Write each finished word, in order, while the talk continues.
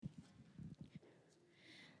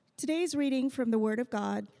Today's reading from the Word of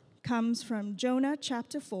God comes from Jonah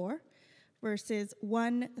chapter 4, verses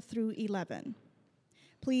 1 through 11.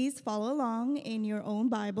 Please follow along in your own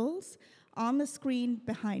Bibles on the screen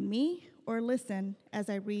behind me or listen as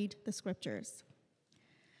I read the scriptures.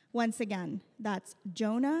 Once again, that's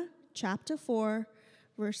Jonah chapter 4,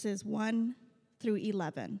 verses 1 through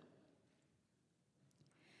 11.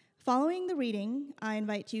 Following the reading, I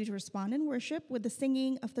invite you to respond in worship with the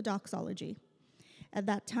singing of the doxology. At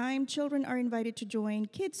that time, children are invited to join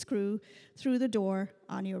Kids Crew through the door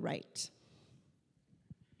on your right.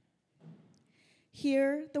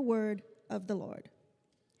 Hear the word of the Lord.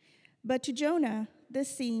 But to Jonah,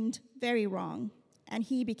 this seemed very wrong, and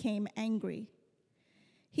he became angry.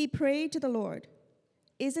 He prayed to the Lord,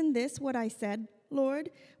 "Isn't this what I said, Lord,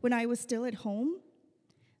 when I was still at home?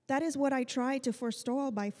 That is what I tried to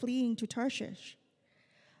forestall by fleeing to Tarshish.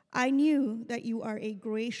 I knew that you are a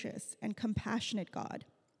gracious and compassionate God,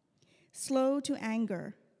 slow to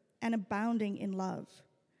anger and abounding in love,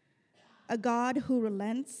 a God who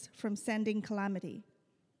relents from sending calamity.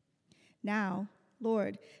 Now,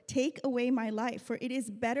 Lord, take away my life, for it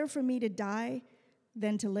is better for me to die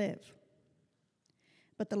than to live."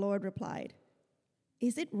 But the Lord replied,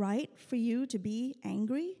 "Is it right for you to be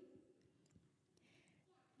angry?"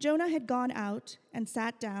 Jonah had gone out and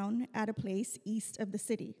sat down at a place east of the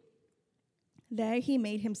city. There he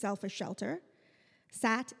made himself a shelter,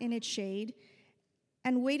 sat in its shade,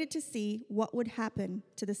 and waited to see what would happen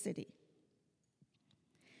to the city.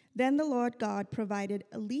 Then the Lord God provided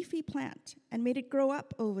a leafy plant and made it grow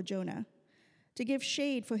up over Jonah to give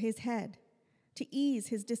shade for his head, to ease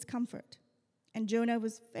his discomfort. And Jonah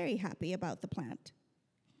was very happy about the plant.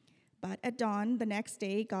 But at dawn the next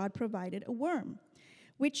day, God provided a worm,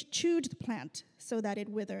 which chewed the plant so that it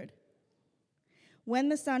withered. When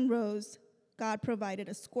the sun rose, God provided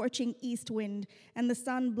a scorching east wind, and the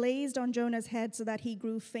sun blazed on Jonah's head so that he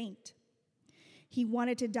grew faint. He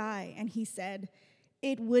wanted to die, and he said,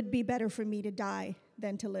 "It would be better for me to die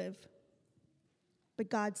than to live."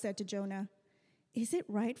 But God said to Jonah, "Is it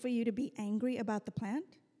right for you to be angry about the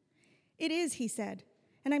plant?" "It is," he said,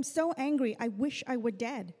 "and I'm so angry I wish I were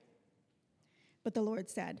dead." But the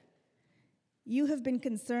Lord said, "You have been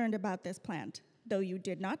concerned about this plant, though you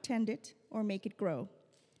did not tend it or make it grow.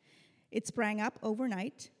 It sprang up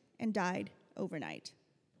overnight and died overnight.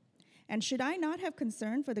 And should I not have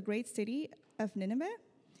concern for the great city of Nineveh,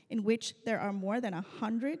 in which there are more than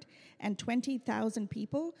 120,000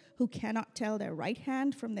 people who cannot tell their right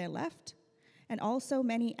hand from their left, and also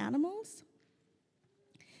many animals?"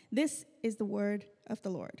 This is the word of the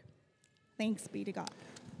Lord. Thanks be to God.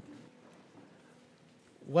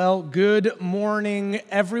 Well, good morning,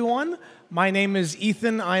 everyone. My name is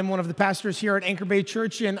Ethan. I'm one of the pastors here at Anchor Bay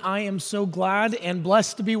Church, and I am so glad and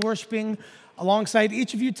blessed to be worshiping alongside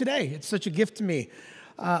each of you today. It's such a gift to me.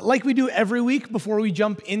 Like we do every week before we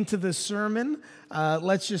jump into the sermon,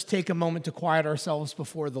 let's just take a moment to quiet ourselves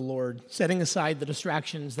before the Lord, setting aside the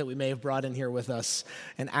distractions that we may have brought in here with us,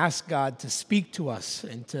 and ask God to speak to us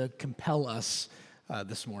and to compel us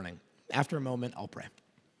this morning. After a moment, I'll pray.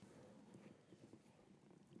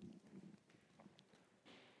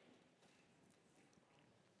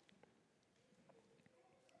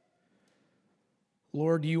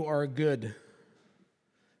 Lord, you are good,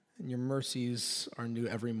 and your mercies are new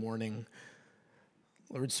every morning.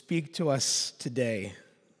 Lord, speak to us today.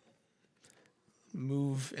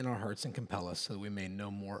 Move in our hearts and compel us so that we may know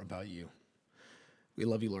more about you. We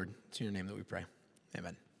love you, Lord. It's in your name that we pray.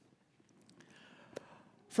 Amen.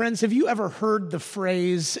 Friends, have you ever heard the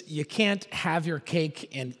phrase, "You can't have your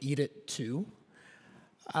cake and eat it too"?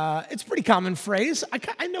 It's a pretty common phrase.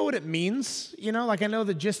 I know what it means, I know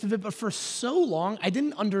the gist of it, but for so long, I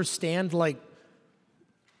didn't understand, what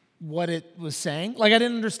it was saying. I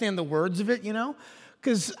didn't understand the words of it,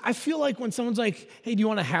 because I feel like when someone's like, "Hey, do you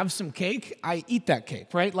want to have some cake?" I eat that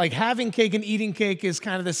cake, right? Having cake and eating cake is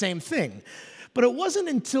kind of the same thing. But it wasn't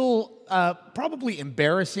until probably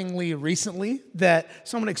embarrassingly recently that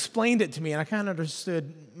someone explained it to me, and I kind of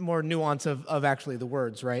understood more nuance of actually the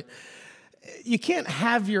words, right? You can't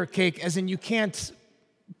have your cake, as in you can't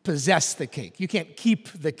possess the cake. You can't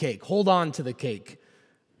keep the cake, hold on to the cake,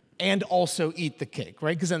 and also eat the cake,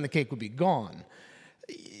 right? Because then the cake would be gone.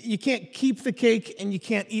 You can't keep the cake and you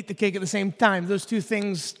can't eat the cake at the same time. Those two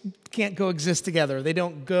things can't coexist together. They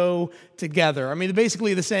don't go together.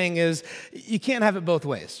 Basically the saying is, you can't have it both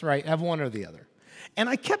ways, right? Have one or the other. And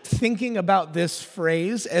I kept thinking about this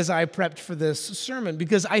phrase as I prepped for this sermon,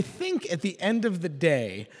 because I think at the end of the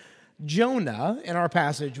day, Jonah, in our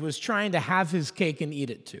passage, was trying to have his cake and eat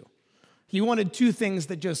it too. He wanted two things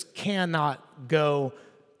that just cannot go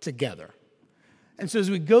together. And so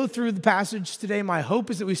as we go through the passage today, my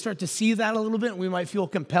hope is that we start to see that a little bit, and we might feel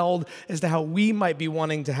compelled as to how we might be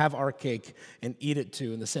wanting to have our cake and eat it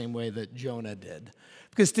too in the same way that Jonah did.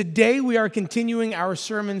 Because today we are continuing our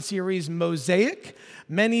sermon series, Mosaic,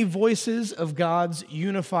 Many Voices of God's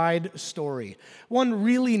Unified Story. One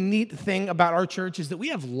really neat thing about our church is that we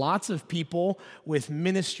have lots of people with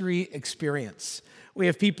ministry experience. We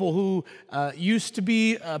have people who used to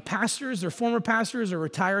be pastors, or former pastors, or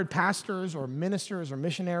retired pastors, or ministers, or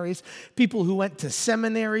missionaries, people who went to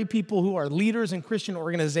seminary, people who are leaders in Christian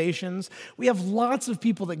organizations. We have lots of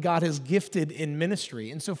people that God has gifted in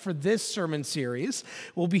ministry. And so for this sermon series,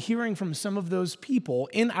 we'll be hearing from some of those people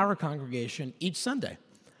in our congregation each Sunday.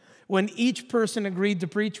 When each person agreed to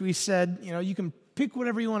preach, we said, you can pick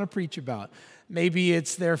whatever you want to preach about. Maybe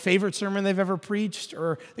it's their favorite sermon they've ever preached,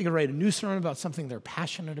 or they could write a new sermon about something they're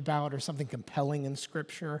passionate about or something compelling in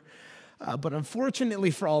Scripture. But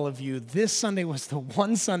unfortunately for all of you, this Sunday was the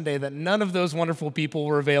one Sunday that none of those wonderful people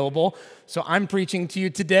were available. So I'm preaching to you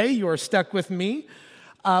today. You are stuck with me.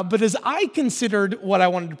 But as I considered what I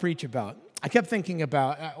wanted to preach about, I kept thinking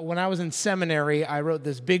about, when I was in seminary, I wrote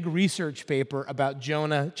this big research paper about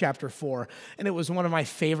Jonah chapter 4, and it was one of my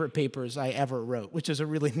favorite papers I ever wrote, which is a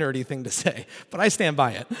really nerdy thing to say, but I stand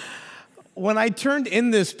by it. When I turned in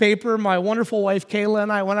this paper, my wonderful wife, Kayla,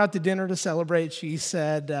 and I went out to dinner to celebrate. She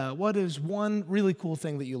said, what is one really cool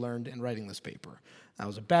thing that you learned in writing this paper? That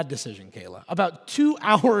was a bad decision, Kayla. About 2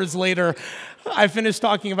 hours later, I finished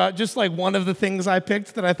talking about just like one of the things I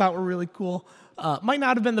picked that I thought were really cool. Might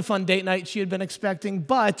not have been the fun date night she had been expecting,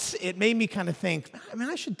 but it made me kind of think,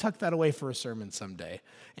 I should tuck that away for a sermon someday.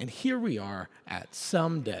 And here we are at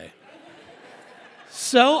someday.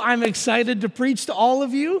 So I'm excited to preach to all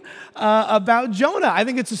of you about Jonah. I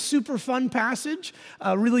think it's a super fun passage,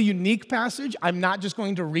 a really unique passage. I'm not just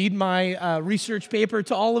going to read my research paper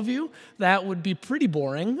to all of you. That would be pretty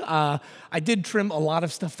boring. I did trim a lot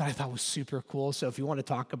of stuff that I thought was super cool. So if you want to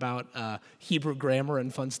talk about Hebrew grammar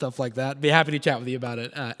and fun stuff like that, I'd be happy to chat with you about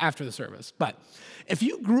it after the service. But if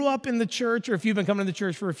you grew up in the church, or if you've been coming to the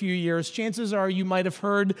church for a few years, chances are you might have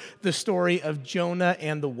heard the story of Jonah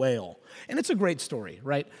and the whale. And it's a great story,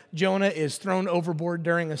 right? Jonah is thrown overboard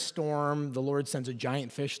during a storm. The Lord sends a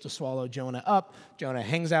giant fish to swallow Jonah up. Jonah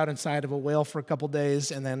hangs out inside of a whale for a couple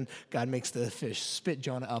days, and then God makes the fish spit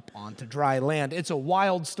Jonah up onto dry land. It's a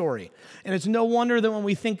wild story. And it's no wonder that when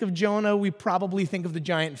we think of Jonah, we probably think of the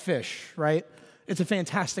giant fish, right? It's a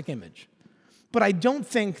fantastic image. But I don't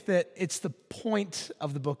think that it's the point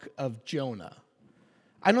of the book of Jonah.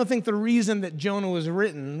 I don't think the reason that Jonah was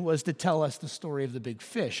written was to tell us the story of the big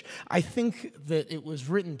fish. I think that it was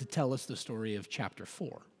written to tell us the story of chapter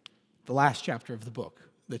 4, the last chapter of the book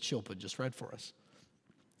that Shilpa just read for us.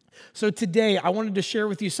 So today, I wanted to share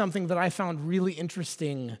with you something that I found really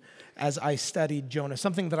interesting as I studied Jonah,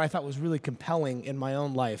 something that I thought was really compelling in my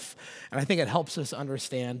own life, and I think it helps us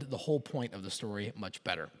understand the whole point of the story much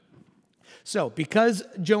better. So, because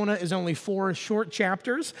Jonah is only 4 short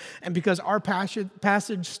chapters, and because our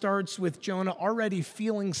passage starts with Jonah already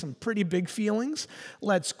feeling some pretty big feelings,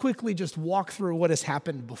 let's quickly just walk through what has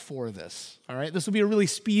happened before this, all right? This will be a really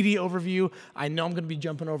speedy overview. I know I'm going to be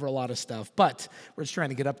jumping over a lot of stuff, but we're just trying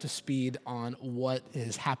to get up to speed on what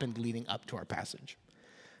has happened leading up to our passage.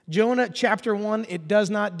 Jonah chapter 1, it does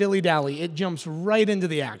not dilly-dally. It jumps right into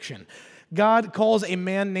the action. God calls a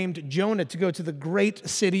man named Jonah to go to the great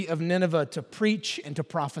city of Nineveh to preach and to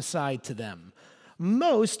prophesy to them.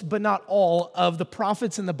 Most, but not all, of the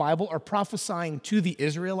prophets in the Bible are prophesying to the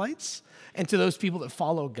Israelites and to those people that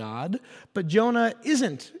follow God, but Jonah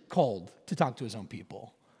isn't called to talk to his own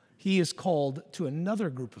people. He is called to another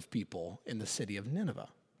group of people in the city of Nineveh.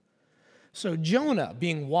 So Jonah,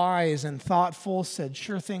 being wise and thoughtful, said,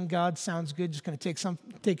 sure thing, God, sounds good. Just going to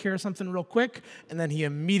take care of something real quick. And then he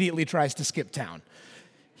immediately tries to skip town.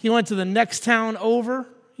 He went to the next town over.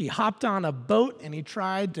 He hopped on a boat, and he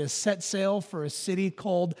tried to set sail for a city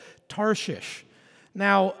called Tarshish.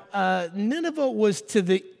 Now, Nineveh was to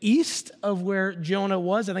the east of where Jonah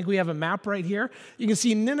was. I think we have a map right here. You can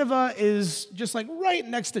see Nineveh is just like right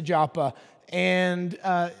next to Joppa. And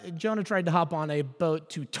Jonah tried to hop on a boat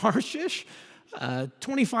to Tarshish,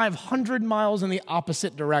 2,500 miles in the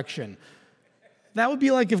opposite direction. That would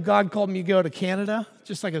be like if God called me to go to Canada,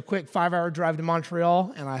 just like a quick 5-hour drive to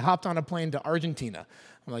Montreal, and I hopped on a plane to Argentina.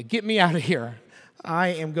 I'm like, get me out of here. I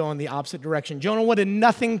am going the opposite direction. Jonah wanted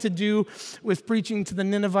nothing to do with preaching to the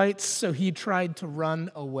Ninevites, so he tried to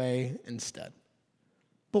run away instead.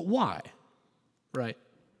 But why? Right?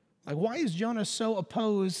 Like, why is Jonah so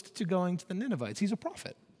opposed to going to the Ninevites? He's a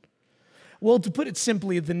prophet. Well, to put it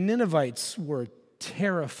simply, the Ninevites were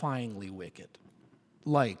terrifyingly wicked.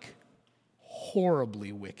 Like,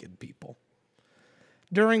 horribly wicked people.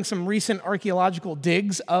 During some recent archaeological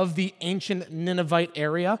digs of the ancient Ninevite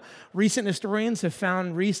area, recent historians have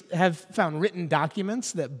found written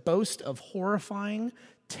documents that boast of horrifying,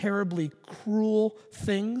 terribly cruel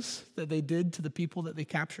things that they did to the people that they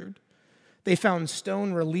captured. They found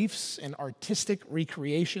stone reliefs and artistic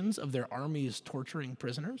recreations of their armies torturing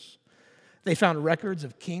prisoners. They found records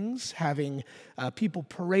of kings having people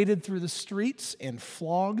paraded through the streets and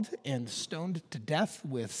flogged and stoned to death,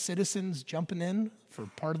 with citizens jumping in for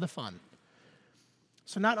part of the fun.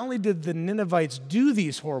 So not only did the Ninevites do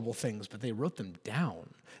these horrible things, but they wrote them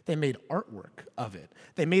down. They made artwork of it.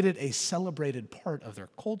 They made it a celebrated part of their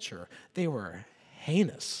culture. They were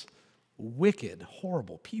heinous, wicked,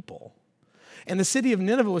 horrible people. And the city of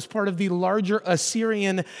Nineveh was part of the larger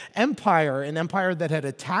Assyrian Empire, an empire that had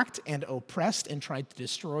attacked and oppressed and tried to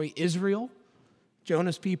destroy Israel,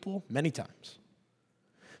 Jonah's people, many times.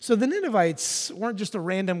 So the Ninevites weren't just a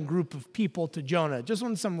random group of people to Jonah. It just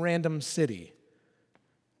wasn't some random city.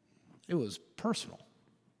 It was personal.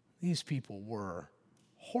 These people were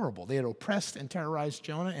horrible. They had oppressed and terrorized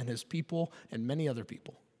Jonah and his people and many other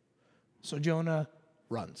people. So Jonah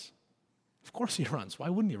runs. Of course he runs. Why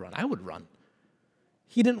wouldn't he run? I would run.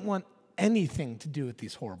 He didn't want anything to do with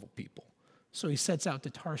these horrible people. So he sets out to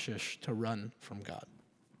Tarshish to run from God.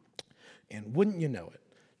 And wouldn't you know it,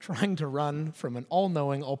 trying to run from an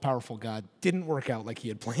all-knowing, all-powerful God didn't work out like he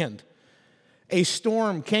had planned. A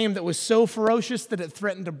storm came that was so ferocious that it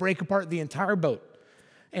threatened to break apart the entire boat.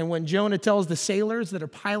 And when Jonah tells the sailors that are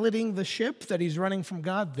piloting the ship that he's running from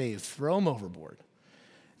God, they throw him overboard.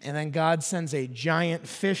 And then God sends a giant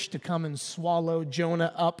fish to come and swallow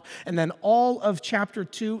Jonah up. And then all of chapter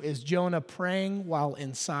 2 is Jonah praying while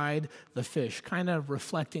inside the fish, kind of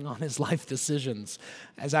reflecting on his life decisions,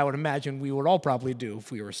 as I would imagine we would all probably do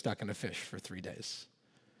if we were stuck in a fish for 3 days.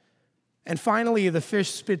 And finally, the fish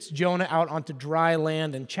spits Jonah out onto dry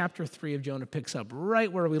land, and chapter 3 of Jonah picks up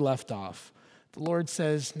right where we left off. The Lord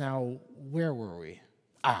says, now, where were we?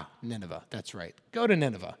 Nineveh, that's right. Go to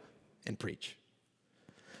Nineveh and preach.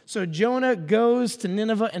 So Jonah goes to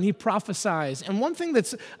Nineveh and he prophesies. And one thing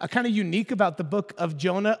that's kind of unique about the book of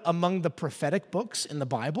Jonah among the prophetic books in the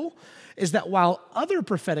Bible is that while other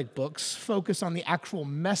prophetic books focus on the actual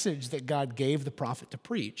message that God gave the prophet to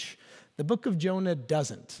preach, the book of Jonah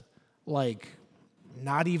doesn't.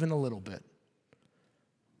 Not even a little bit.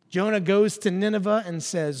 Jonah goes to Nineveh and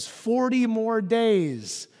says, 40 more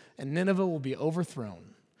days and Nineveh will be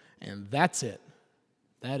overthrown. And that's it.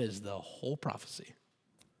 That is the whole prophecy.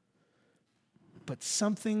 But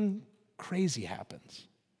something crazy happens.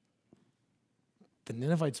 The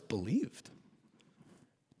Ninevites believed.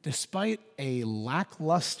 Despite a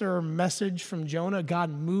lackluster message from Jonah, God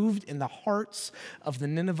moved in the hearts of the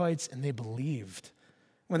Ninevites and they believed.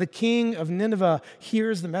 When the king of Nineveh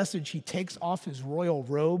hears the message, he takes off his royal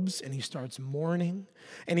robes and he starts mourning.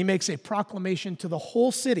 And he makes a proclamation to the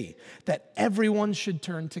whole city that everyone should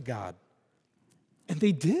turn to God. And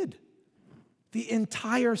they did. The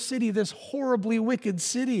entire city, this horribly wicked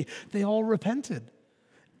city, they all repented.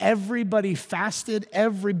 Everybody fasted,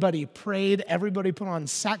 everybody prayed, everybody put on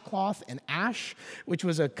sackcloth and ash, which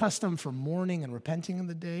was a custom for mourning and repenting in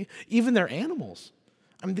the day. Even their animals.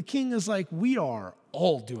 The king is like, we are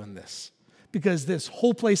all doing this because this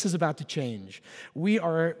whole place is about to change.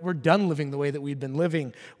 We're done living the way that we've been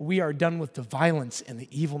living. We are done with the violence and the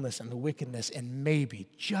evilness and the wickedness, and maybe,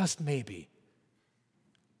 just maybe,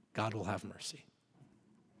 God will have mercy.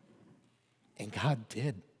 And God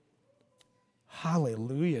did.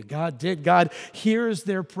 Hallelujah. God did. God hears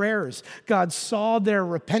their prayers. God saw their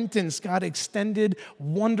repentance. God extended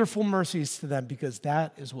wonderful mercies to them because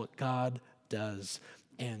that is what God does.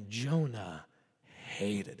 And Jonah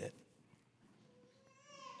hated it.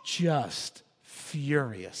 Just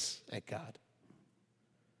furious at God.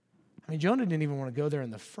 Jonah didn't even want to go there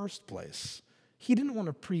in the first place. He didn't want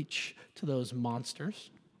to preach to those monsters.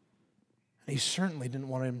 He certainly didn't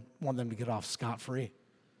want them to get off scot-free.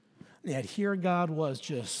 Yet here God was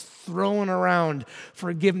just throwing around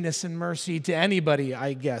forgiveness and mercy to anybody,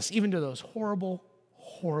 I guess, even to those horrible,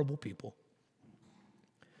 horrible people.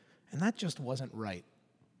 And that just wasn't right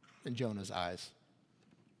in Jonah's eyes.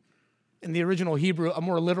 In the original Hebrew, a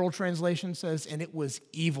more literal translation says, and it was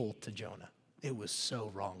evil to Jonah. It was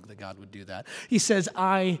so wrong that God would do that. He says,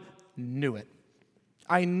 I knew it.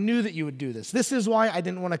 I knew that you would do this. This is why I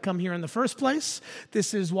didn't want to come here in the first place.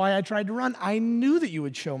 This is why I tried to run. I knew that you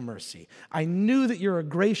would show mercy. I knew that you're a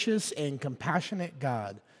gracious and compassionate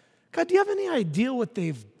God. God, do you have any idea what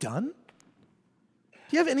they've done?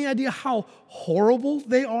 Do you have any idea how horrible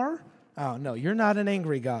they are? Oh, no, you're not an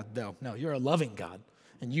angry God, though. No, you're a loving God.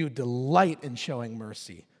 and you delight in showing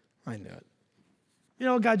mercy. I knew it. You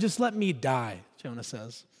know, God, just let me die, Jonah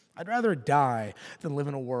says. I'd rather die than live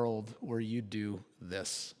in a world where you do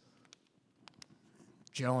this.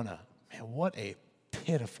 Jonah, man, what a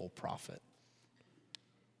pitiful prophet.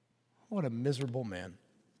 What a miserable man.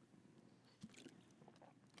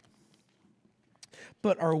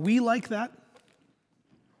 But are we like that?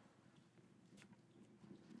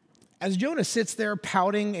 As Jonah sits there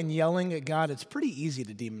pouting and yelling at God, it's pretty easy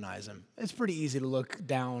to demonize him. It's pretty easy to look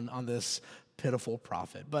down on this pitiful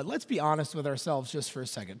prophet. But let's be honest with ourselves just for a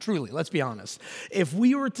second. Truly, let's be honest. If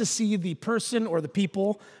we were to see the person or the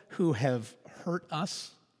people who have hurt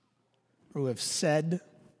us, or who have said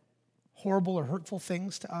horrible or hurtful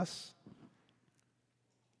things to us,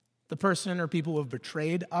 the person or people who have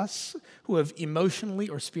betrayed us, who have emotionally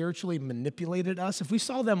or spiritually manipulated us, if we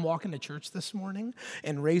saw them walk into church this morning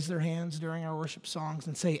and raise their hands during our worship songs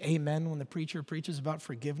and say amen when the preacher preaches about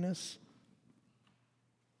forgiveness,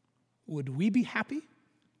 would we be happy?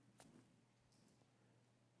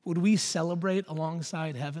 Would we celebrate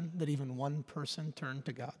alongside heaven that even one person turned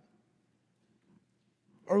to God?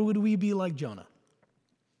 Or would we be like Jonah?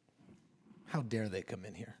 How dare they come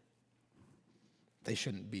in here? They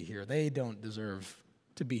shouldn't be here. They don't deserve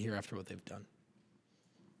to be here after what they've done.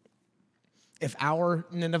 If our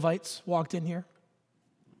Ninevites walked in here,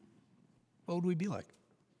 what would we be like?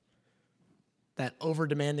 That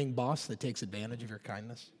over-demanding boss that takes advantage of your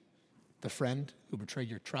kindness? The friend who betrayed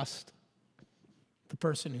your trust? The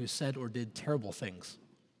person who said or did terrible things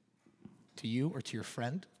to you or to your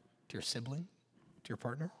friend, to your sibling, to your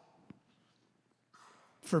partner?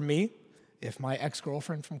 For me, if my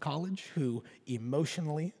ex-girlfriend from college, who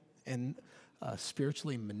emotionally and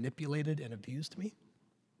spiritually manipulated and abused me,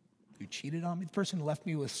 who cheated on me, the person who left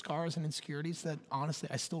me with scars and insecurities that honestly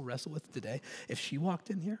I still wrestle with today, if she walked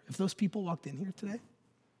in here, if those people walked in here today,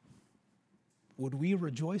 would we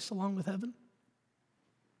rejoice along with heaven?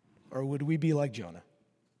 Or would we be like Jonah?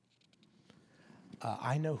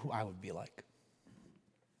 I know who I would be like.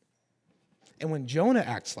 And when Jonah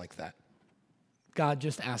acts like that, God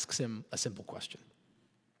just asks him a simple question.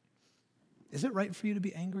 Is it right for you to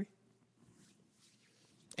be angry?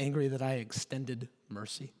 Angry that I extended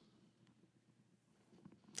mercy?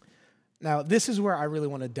 Now, this is where I really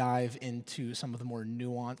want to dive into some of the more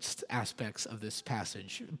nuanced aspects of this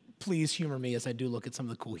passage. Please humor me as I do look at some of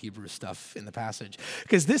the cool Hebrew stuff in the passage,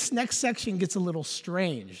 because this next section gets a little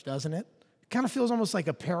strange, doesn't it? It kind of feels almost like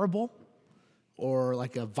a parable, or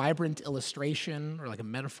like a vibrant illustration, or like a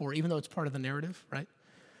metaphor, even though it's part of the narrative, right?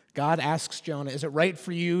 God asks Jonah, is it right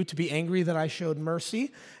for you to be angry that I showed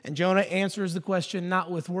mercy? And Jonah answers the question not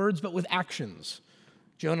with words, but with actions.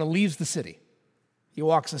 Jonah leaves the city. He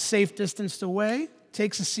walks a safe distance away,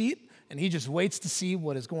 takes a seat, and he just waits to see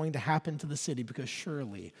what is going to happen to the city, because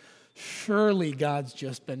surely God's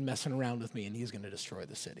just been messing around with me and he's going to destroy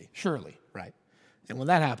the city. Surely, right? And when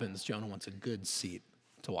that happens, Jonah wants a good seat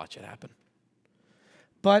to watch it happen.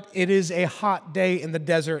 But it is a hot day in the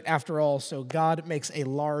desert after all, so God makes a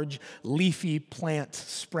large leafy plant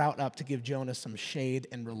sprout up to give Jonah some shade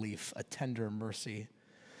and relief, a tender mercy.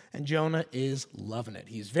 And Jonah is loving it.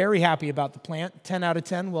 He's very happy about the plant. 10 out of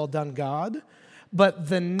 10, well done, God. But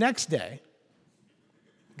the next day,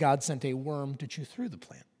 God sent a worm to chew through the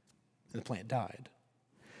plant, and the plant died.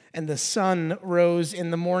 And the sun rose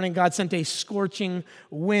in the morning. God sent a scorching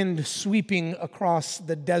wind sweeping across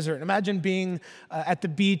the desert. Imagine being at the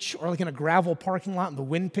beach or like in a gravel parking lot and the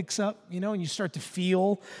wind picks up, and you start to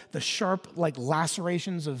feel the sharp like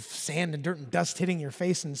lacerations of sand and dirt and dust hitting your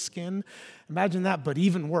face and skin. Imagine that, but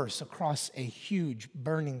even worse, across a huge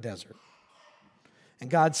burning desert. And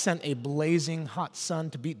God sent a blazing hot sun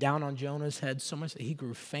to beat down on Jonah's head so much that he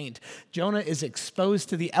grew faint. Jonah is exposed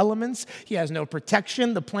to the elements. He has no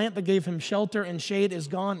protection. The plant that gave him shelter and shade is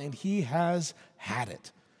gone, and he has had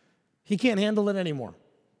it. He can't handle it anymore.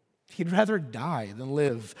 He'd rather die than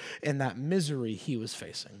live in that misery he was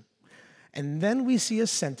facing. And then we see a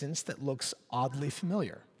sentence that looks oddly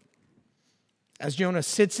familiar. As Jonah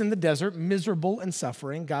sits in the desert, miserable and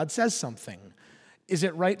suffering, God says something. Is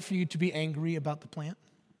it right for you to be angry about the plant?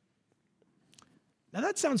 Now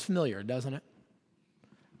that sounds familiar, doesn't it?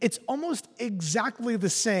 It's almost exactly the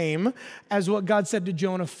same as what God said to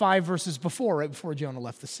Jonah 5 verses before, right before Jonah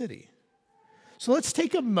left the city. So let's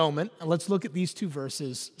take a moment and let's look at these two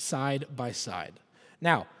verses side by side.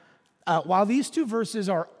 Now, while these two verses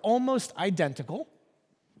are almost identical,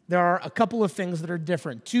 there are a couple of things that are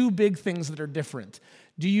different, two big things that are different.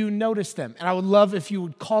 Do you notice them? And I would love if you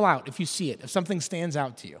would call out if you see it, if something stands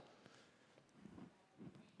out to you.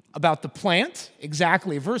 About the plant,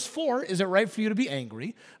 exactly. Verse 4, is it right for you to be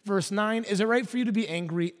angry? Verse 9, is it right for you to be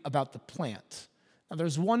angry about the plant? Now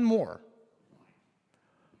there's one more.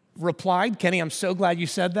 Replied, Kenny, I'm so glad you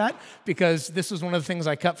said that because this was one of the things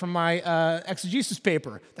I cut from my exegesis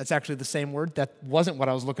paper. That's actually the same word. That wasn't what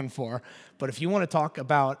I was looking for. But if you want to talk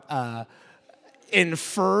about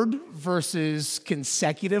inferred versus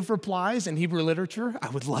consecutive replies in Hebrew literature, I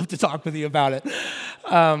would love to talk with you about it.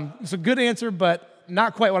 It's a good answer, but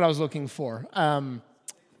not quite what I was looking for.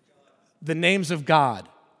 The names of God,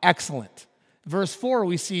 excellent. Verse 4,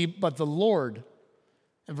 we see, but the Lord.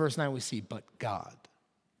 In verse 9, we see, but God.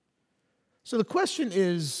 So the question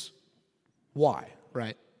is, why,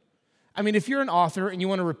 right? I mean, if you're an author and you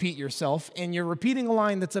want to repeat yourself and you're repeating a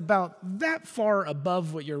line that's about that far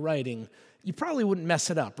above what you're writing, you probably wouldn't mess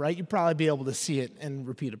it up, right? You'd probably be able to see it and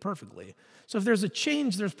repeat it perfectly. So if there's a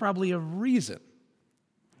change, there's probably a reason.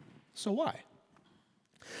 So why?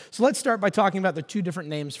 So let's start by talking about the two different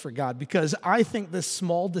names for God, because I think this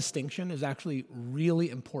small distinction is actually really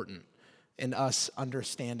important in us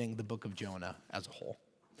understanding the book of Jonah as a whole.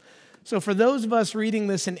 So for those of us reading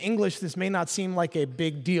this in English, this may not seem like a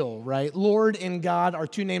big deal, right? Lord and God are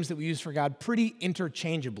two names that we use for God pretty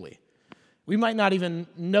interchangeably. We might not even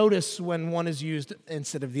notice when one is used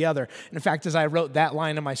instead of the other. And in fact, as I wrote that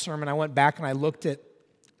line in my sermon, I went back and I looked at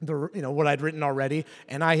what I'd written already,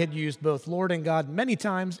 and I had used both Lord and God many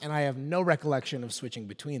times, and I have no recollection of switching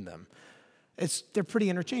between them. They're pretty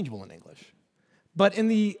interchangeable in English. But in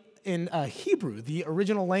Hebrew, the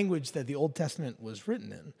original language that the Old Testament was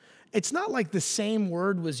written in, it's not like the same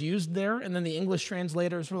word was used there, and then the English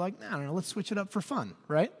translators were like, no, let's switch it up for fun,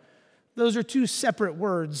 right? Those are two separate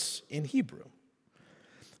words in Hebrew.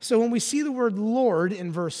 So when we see the word Lord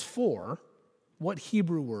in verse 4, what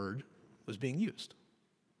Hebrew word was being used?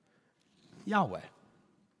 Yahweh.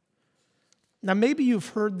 Now, maybe you've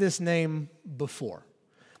heard this name before.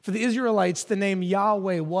 For the Israelites, the name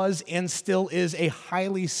Yahweh was and still is a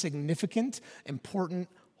highly significant, important,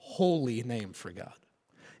 holy name for God.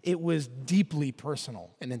 It was deeply personal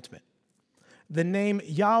and intimate. The name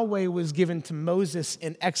Yahweh was given to Moses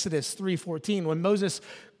in Exodus 3:14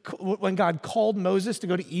 when God called Moses to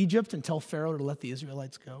go to Egypt and tell Pharaoh to let the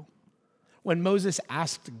Israelites go. When Moses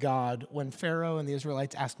asked God, when Pharaoh and the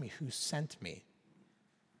Israelites asked me, who sent me?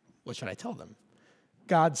 What should I tell them?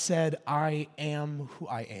 God said, I am who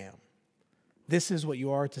I am. This is what you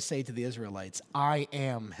are to say to the Israelites. I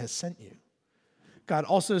am has sent you. God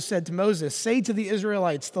also said to Moses, say to the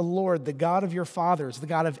Israelites, the Lord, the God of your fathers, the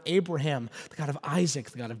God of Abraham, the God of Isaac,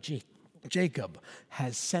 the God of Jacob,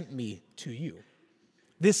 has sent me to you.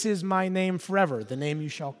 This is my name forever, the name you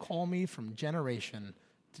shall call me from generation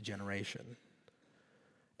to generation.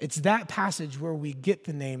 It's that passage where we get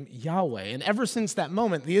the name Yahweh. And ever since that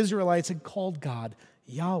moment, the Israelites had called God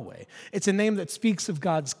Yahweh. It's a name that speaks of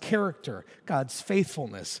God's character, God's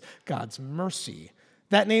faithfulness, God's mercy.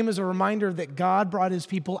 That name is a reminder that God brought his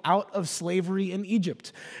people out of slavery in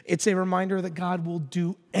Egypt. It's a reminder that God will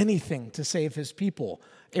do anything to save his people.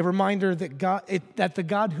 A reminder that the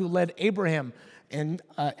God who led Abraham and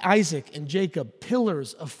Isaac and Jacob,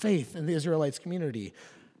 pillars of faith in the Israelites' community,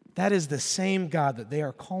 that is the same God that they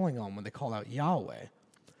are calling on when they call out Yahweh.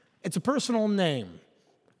 It's a personal name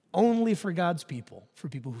only for God's people, for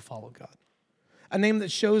people who follow God. A name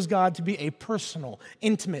that shows God to be a personal,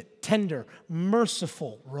 intimate, tender,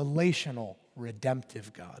 merciful, relational,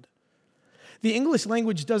 redemptive God. The English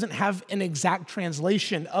language doesn't have an exact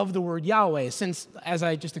translation of the word Yahweh, since, as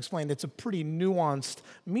I just explained, it's a pretty nuanced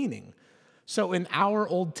meaning. So in our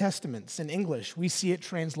Old Testaments in English, we see it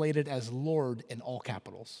translated as Lord in all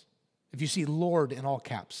capitals. If you see Lord in all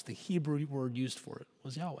caps, the Hebrew word used for it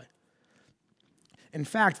was Yahweh. In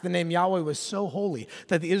fact, the name Yahweh was so holy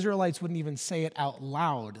that the Israelites wouldn't even say it out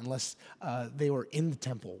loud unless they were in the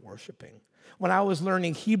temple worshiping. When I was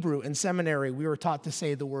learning Hebrew in seminary, we were taught to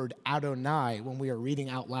say the word Adonai when we were reading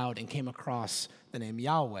out loud and came across the name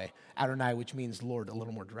Yahweh, Adonai, which means Lord a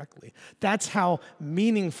little more directly. That's how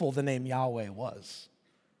meaningful the name Yahweh was.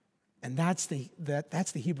 And that's the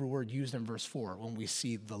Hebrew word used in verse 4 when we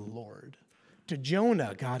see the Lord. To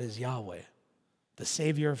Jonah, God is Yahweh, the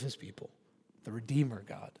Savior of his people, the Redeemer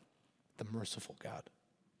God, the merciful God.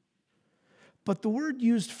 But the word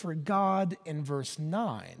used for God in verse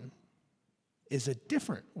 9 is a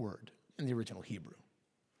different word in the original Hebrew.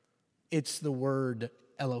 It's the word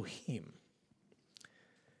Elohim.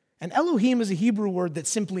 And Elohim is a Hebrew word that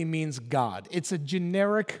simply means God. It's a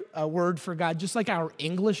generic word for God, just like our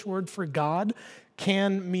English word for God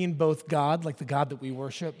can mean both God, like the God that we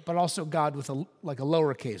worship, but also God with a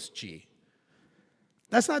lowercase g.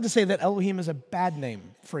 That's not to say that Elohim is a bad name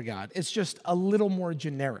for God. It's just a little more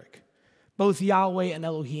generic. Both Yahweh and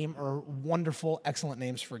Elohim are wonderful, excellent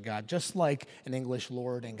names for God, just like in English,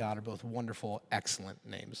 Lord and God are both wonderful, excellent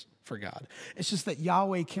names for God. It's just that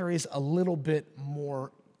Yahweh carries a little bit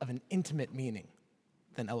more of an intimate meaning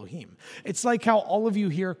than Elohim. It's like how all of you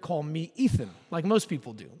here call me Ethan, like most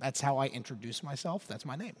people do. That's how I introduce myself. That's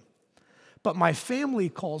my name. But my family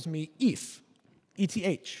calls me Eth,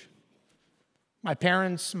 E-T-H. My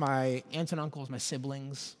parents, my aunts and uncles, my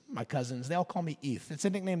siblings, my cousins, they all call me Eth. It's a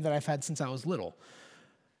nickname that I've had since I was little.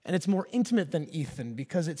 And it's more intimate than Ethan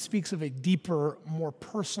because it speaks of a deeper, more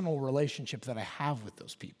personal relationship that I have with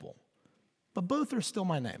those people. But both are still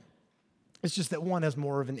my name. It's just that one has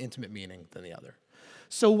more of an intimate meaning than the other.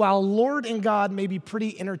 So while Lord and God may be pretty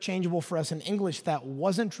interchangeable for us in English, that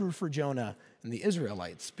wasn't true for Jonah and the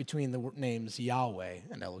Israelites between the names Yahweh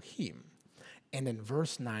and Elohim. And in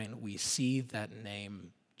verse 9, we see that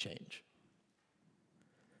name change.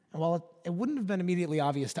 And while it wouldn't have been immediately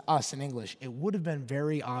obvious to us in English, it would have been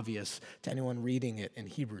very obvious to anyone reading it in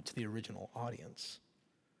Hebrew, to the original audience.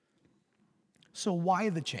 So why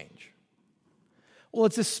the change? Well,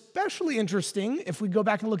 it's especially interesting if we go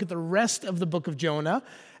back and look at the rest of the book of Jonah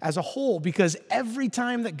as a whole, because every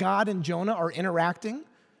time that God and Jonah are interacting,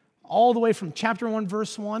 all the way from chapter 1,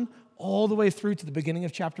 verse 1, all the way through to the beginning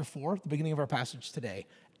of chapter 4, the beginning of our passage today,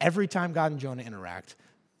 every time God and Jonah interact,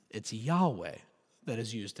 it's Yahweh that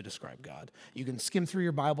is used to describe God. You can skim through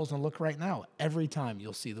your Bibles and look right now. Every time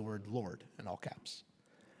you'll see the word Lord in all caps.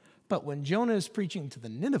 But when Jonah is preaching to the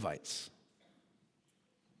Ninevites,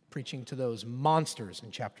 preaching to those monsters in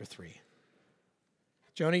chapter 3,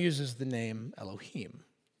 Jonah uses the name Elohim,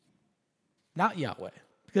 not Yahweh,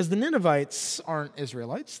 because the Ninevites aren't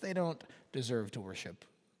Israelites. They don't deserve to worship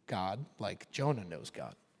God like Jonah knows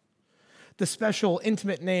God. The special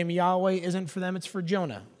intimate name Yahweh isn't for them, it's for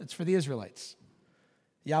Jonah. It's for the Israelites.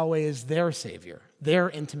 Yahweh is their Savior, their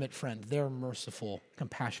intimate friend, their merciful,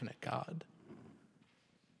 compassionate God.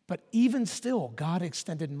 But even still, God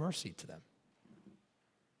extended mercy to them.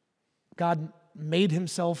 God made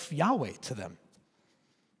himself Yahweh to them.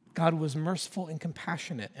 God was merciful and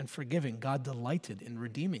compassionate and forgiving. God delighted in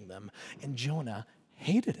redeeming them, and Jonah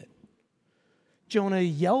hated it. Jonah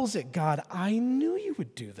yells at God, I knew you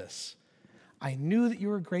would do this. I knew that you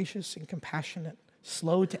were gracious and compassionate,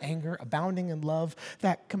 slow to anger, abounding in love.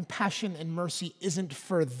 That compassion and mercy isn't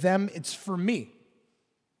for them, it's for me.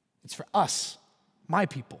 It's for us, my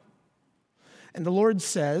people. And the Lord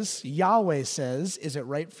says, Yahweh says, is it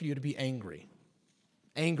right for you to be angry?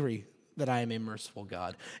 Angry that I am a merciful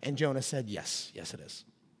God. And Jonah said, yes, it is.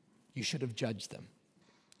 You should have judged them.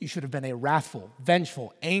 You should have been a wrathful,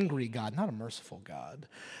 vengeful, angry God, not a merciful God.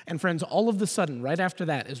 And friends, all of a sudden, right after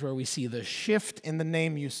that is where we see the shift in the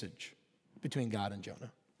name usage between God and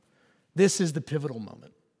Jonah. This is the pivotal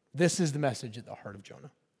moment. This is the message at the heart of Jonah.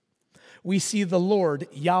 We see the Lord,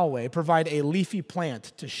 Yahweh, provide a leafy plant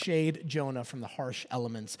to shade Jonah from the harsh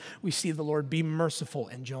elements. We see the Lord be merciful,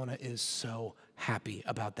 and Jonah is so happy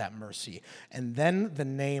about that mercy. And then the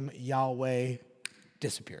name Yahweh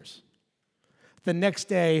disappears. The next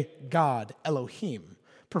day, God, Elohim,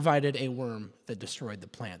 provided a worm that destroyed the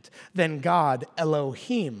plant. Then God,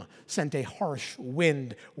 Elohim, sent a harsh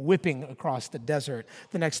wind whipping across the desert.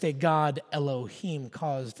 The next day, God, Elohim,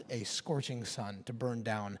 caused a scorching sun to burn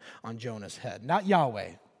down on Jonah's head. Not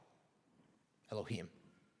Yahweh, Elohim.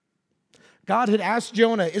 God had asked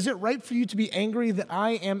Jonah, is it right for you to be angry that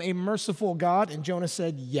I am a merciful God? And Jonah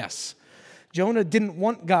said, yes. Jonah didn't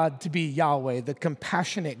want God to be Yahweh, the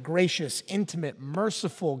compassionate, gracious, intimate,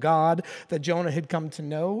 merciful God that Jonah had come to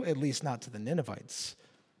know, at least not to the Ninevites.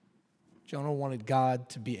 Jonah wanted God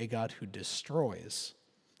to be a God who destroys,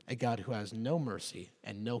 a God who has no mercy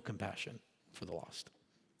and no compassion for the lost.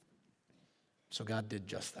 So God did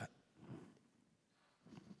just that.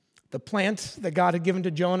 The plant that God had given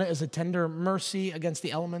to Jonah as a tender mercy against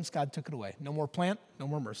the elements, God took it away. No more plant, no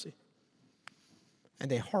more mercy.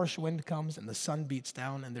 And a harsh wind comes, and the sun beats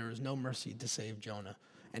down, and there is no mercy to save Jonah.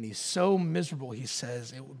 And he's so miserable, he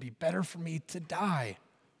says, it would be better for me to die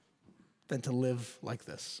than to live like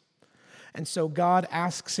this. And so God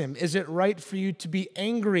asks him, is it right for you to be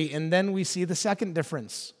angry? And then we see the second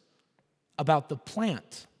difference about the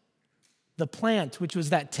plant. The plant, which was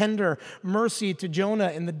that tender mercy to Jonah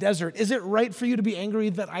in the desert. Is it right for you to be angry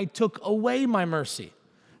that I took away my mercy?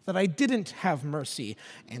 That I didn't have mercy?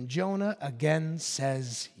 And Jonah again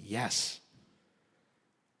says yes.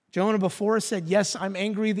 Jonah before said, yes, I'm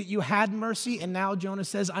angry that you had mercy, and now Jonah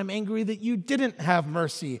says, I'm angry that you didn't have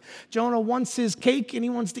mercy. Jonah wants his cake and he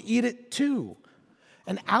wants to eat it too.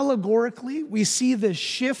 And allegorically, we see this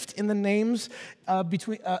shift in the names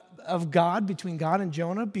of God, between God and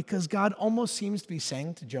Jonah, because God almost seems to be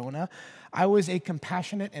saying to Jonah, I was a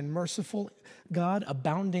compassionate and merciful God,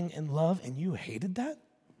 abounding in love, and you hated that?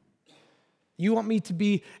 You want me to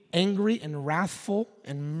be angry and wrathful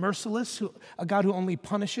and merciless, a God who only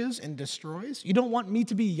punishes and destroys? You don't want me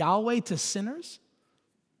to be Yahweh to sinners?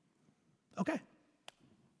 Okay,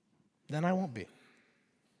 then I won't be.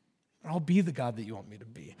 I'll be the God that you want me to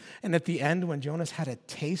be. And at the end, when Jonah's had a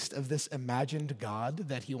taste of this imagined God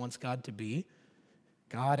that he wants God to be,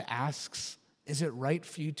 God asks, is it right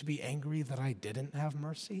for you to be angry that I didn't have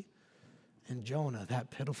mercy? And Jonah, that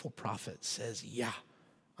pitiful prophet, says, yeah,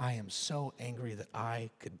 I am so angry that I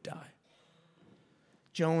could die.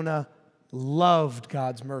 Jonah loved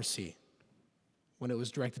God's mercy when it was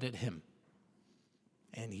directed at him.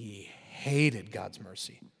 And he hated God's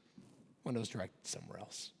mercy when it was directed somewhere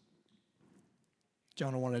else.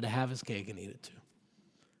 Jonah wanted to have his cake and eat it too.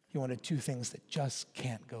 He wanted two things that just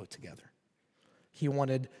can't go together. He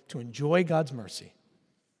wanted to enjoy God's mercy,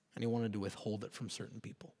 and he wanted to withhold it from certain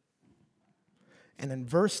people. And in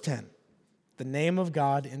verse 10, the name of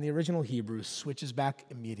God in the original Hebrew switches back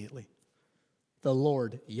immediately. The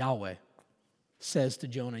Lord, Yahweh, says to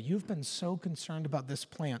Jonah, you've been so concerned about this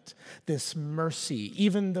plant, this mercy,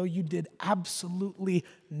 even though you did absolutely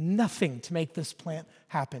nothing to make this plant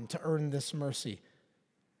happen, to earn this mercy.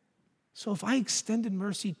 So if I extended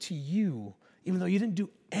mercy to you, even though you didn't do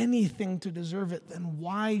anything to deserve it, then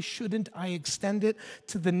why shouldn't I extend it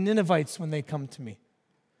to the Ninevites when they come to me?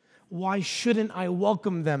 Why shouldn't I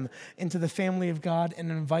welcome them into the family of God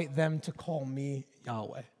and invite them to call me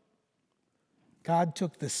Yahweh? God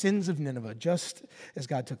took the sins of Nineveh just as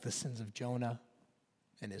God took the sins of Jonah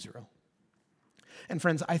and Israel. And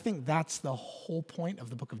friends, I think that's the whole point of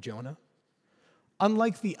the book of Jonah.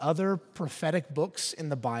 Unlike the other prophetic books in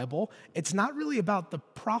the Bible, it's not really about the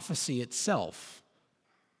prophecy itself.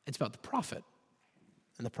 It's about the prophet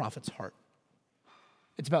and the prophet's heart.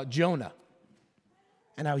 It's about Jonah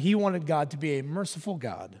and how he wanted God to be a merciful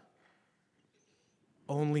God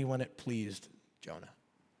only when it pleased Jonah.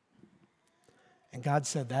 And God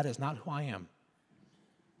said, that is not who I am,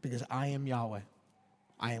 because I am Yahweh.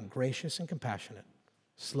 I am gracious and compassionate,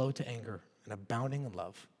 slow to anger, and abounding in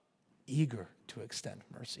love, eager to extend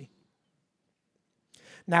mercy.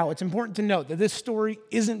 Now, it's important to note that this story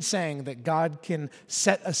isn't saying that God can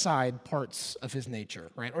set aside parts of his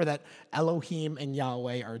nature, right? Or that Elohim and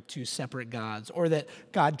Yahweh are two separate gods, or that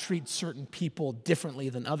God treats certain people differently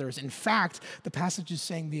than others. In fact, the passage is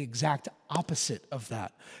saying the exact opposite of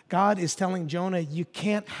that. God is telling Jonah, you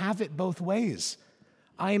can't have it both ways.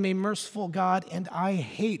 I am a merciful God, and I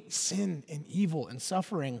hate sin and evil and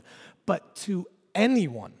suffering, but to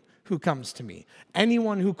anyone who comes to me,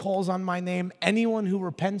 anyone who calls on my name, anyone who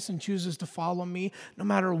repents and chooses to follow me, no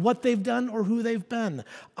matter what they've done or who they've been,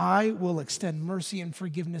 I will extend mercy and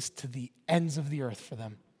forgiveness to the ends of the earth for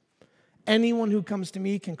them. Anyone who comes to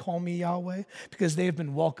me can call me Yahweh because they have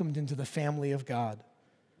been welcomed into the family of God.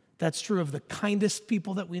 That's true of the kindest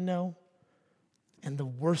people that we know and the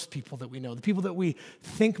worst people that we know, the people that we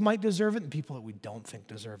think might deserve it and people that we don't think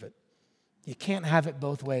deserve it. You can't have it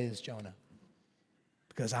both ways, Jonah.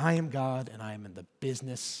 Because I am God and I am in the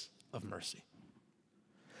business of mercy.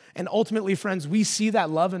 And ultimately, friends, we see that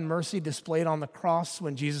love and mercy displayed on the cross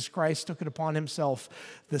when Jesus Christ took it upon himself,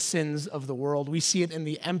 the sins of the world. We see it in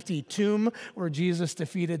the empty tomb where Jesus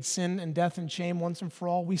defeated sin and death and shame once and for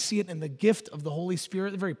all. We see it in the gift of the Holy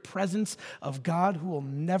Spirit, the very presence of God who will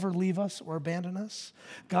never leave us or abandon us.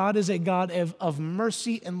 God is a God of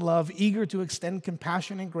mercy and love, eager to extend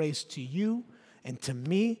compassion and grace to you and to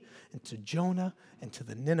me and to Jonah and to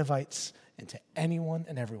the Ninevites and to anyone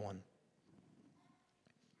and everyone.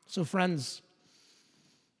 So friends,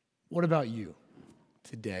 what about you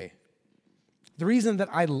today? The reason that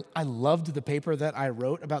I loved the paper that I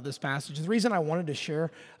wrote about this passage, the reason I wanted to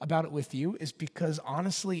share about it with you is because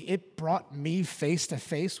honestly, it brought me face to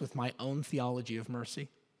face with my own theology of mercy.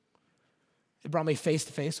 It brought me face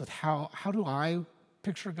to face with how do I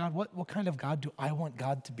picture God? What kind of God do I want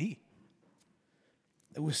God to be?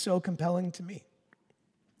 It was so compelling to me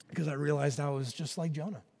because I realized I was just like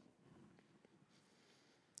Jonah.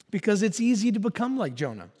 Because it's easy to become like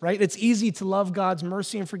Jonah, right? It's easy to love God's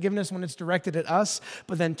mercy and forgiveness when it's directed at us,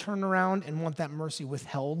 but then turn around and want that mercy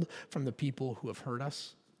withheld from the people who have hurt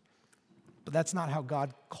us. But that's not how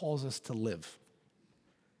God calls us to live.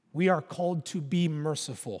 We are called to be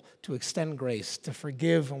merciful, to extend grace, to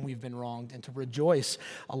forgive when we've been wronged, and to rejoice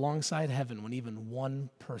alongside heaven when even one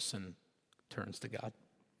person turns to God.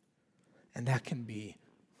 And that can be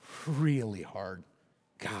really hard.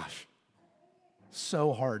 Gosh.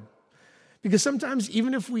 so hard. Because sometimes,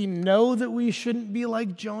 even if we know that we shouldn't be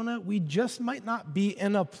like Jonah, we just might not be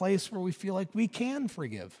in a place where we feel like we can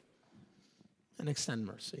forgive and extend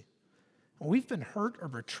mercy. When we've been hurt or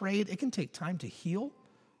betrayed, it can take time to heal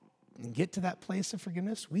and get to that place of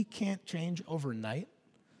forgiveness. We can't change overnight.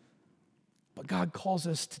 But God calls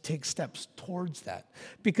us to take steps towards that.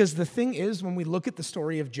 Because the thing is, when we look at the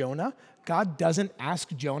story of Jonah, God doesn't ask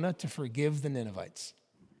Jonah to forgive the Ninevites.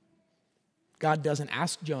 God doesn't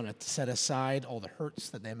ask Jonah to set aside all the hurts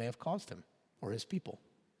that they may have caused him or his people.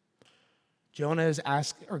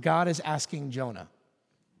 God is asking Jonah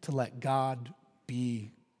to let God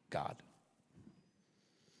be God.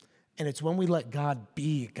 And it's when we let God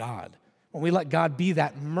be God, when we let God be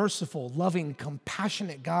that merciful, loving,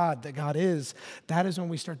 compassionate God that God is, that is when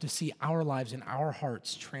we start to see our lives and our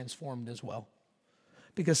hearts transformed as well.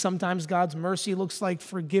 Because sometimes God's mercy looks like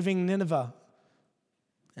forgiving Nineveh,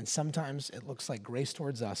 and sometimes it looks like grace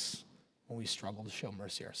towards us when we struggle to show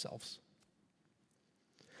mercy ourselves.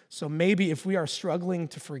 So maybe if we are struggling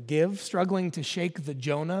to forgive, struggling to shake the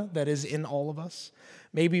Jonah that is in all of us,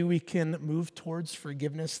 maybe we can move towards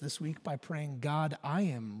forgiveness this week by praying, God, I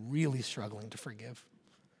am really struggling to forgive.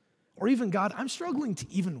 Or even, God, I'm struggling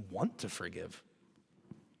to even want to forgive.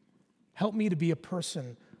 Help me to be a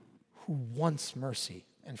person who wants mercy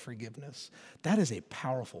and forgiveness. That is a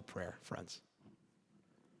powerful prayer, friends.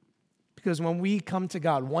 Because when we come to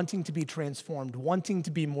God wanting to be transformed, wanting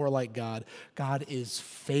to be more like God, God is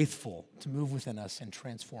faithful to move within us and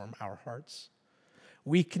transform our hearts.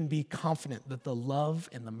 We can be confident that the love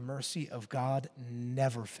and the mercy of God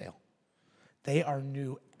never fail. They are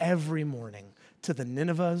new every morning to the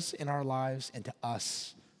Ninevehs in our lives and to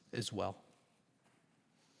us as well.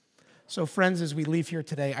 So friends, as we leave here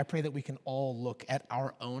today, I pray that we can all look at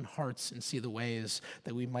our own hearts and see the ways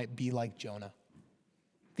that we might be like Jonah.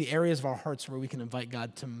 The areas of our hearts where we can invite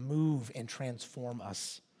God to move and transform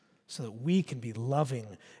us so that we can be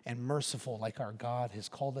loving and merciful like our God has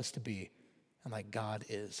called us to be and like God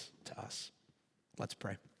is to us. Let's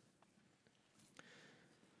pray.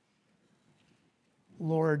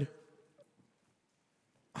 Lord,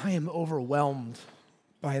 I am overwhelmed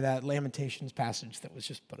by that Lamentations passage that was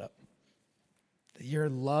just put up. That your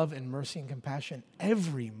love and mercy and compassion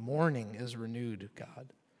every morning is renewed,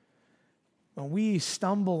 God. When we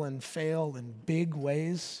stumble and fail in big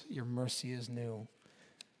ways, your mercy is new.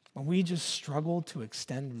 When we just struggle to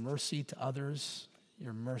extend mercy to others,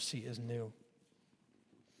 your mercy is new.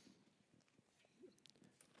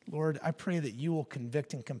 Lord, I pray that you will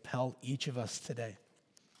convict and compel each of us today.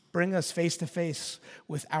 Bring us face to face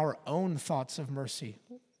with our own thoughts of mercy,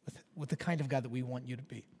 with the kind of God that we want you to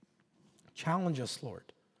be. Challenge us,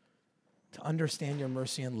 Lord, to understand your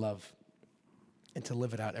mercy and love and to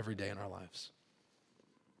live it out every day in our lives.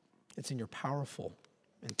 It's in your powerful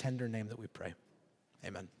and tender name that we pray.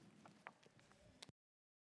 Amen.